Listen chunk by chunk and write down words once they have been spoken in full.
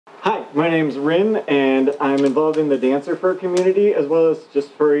Hi, my name's Rinn, and I'm involved in the dancer fur community as well as just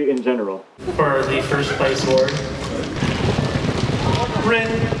furry in general. For the first place award, Rinn.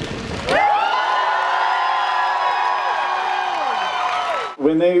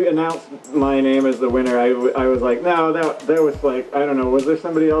 When they announced my name as the winner, I was like, no, that was like, I don't know, was there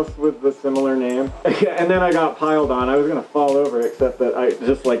somebody else with the similar name? And then I got piled on. I was gonna fall over, except that I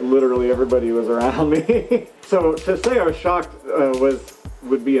just like literally everybody was around me. So to say I was shocked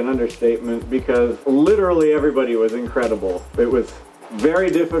would be an understatement, because literally everybody was incredible. It was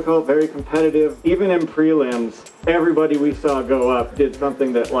very difficult, very competitive. Even in prelims, everybody we saw go up did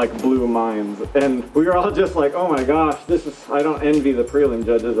something that like blew minds. And we were all just like, oh my gosh, I don't envy the prelim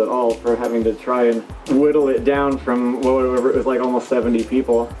judges at all for having to try and whittle it down from whatever, it was like almost 70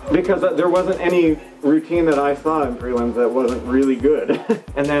 people. Because there wasn't any routine that I saw in prelims that wasn't really good.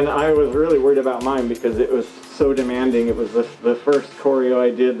 And then I was really worried about mine because it was so demanding. It was the first choreo I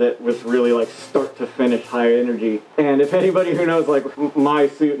did that was really like start to finish high energy. And if anybody who knows like my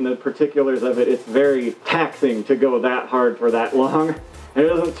suit and the particulars of it, it's very taxing to go that hard for that long.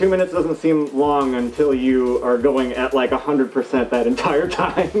 And 2 minutes doesn't seem long until you are going at like 100% that entire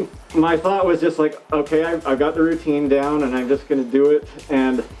time. My thought was just like, okay, I've got the routine down and I'm just gonna do it.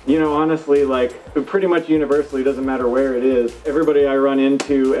 And you know, honestly, like pretty much universally, doesn't matter where it is, everybody I run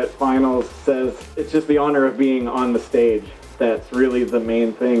into at finals says it's just the honor of being on the stage. That's really the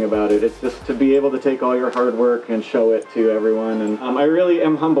main thing about it. It's just to be able to take all your hard work and show it to everyone. And I really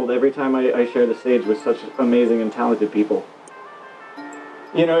am humbled every time I share the stage with such amazing and talented people.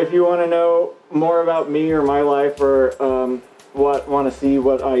 You know, if you want to know more about me or my life, or want to see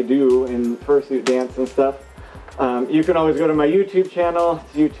what I do in fursuit dance and stuff, you can always go to my YouTube channel.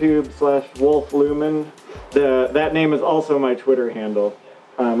 It's YouTube/WolfLumen. That name is also my Twitter handle.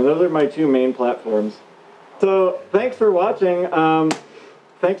 And those are my two main platforms. So thanks for watching.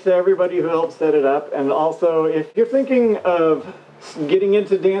 Thanks to everybody who helped set it up. And also, if you're thinking of getting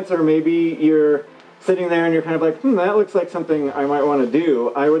into dance, or maybe you're sitting there and you're kind of like, that looks like something I might want to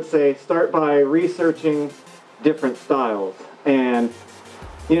do, I would say start by researching different styles. And,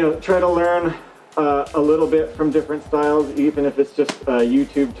 you know, try to learn a little bit from different styles, even if it's just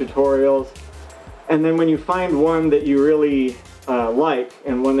YouTube tutorials. And then when you find one that you really like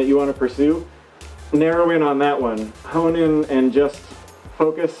and one that you want to pursue, narrow in on that one. Hone in and just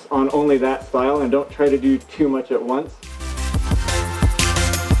focus on only that style, and don't try to do too much at once.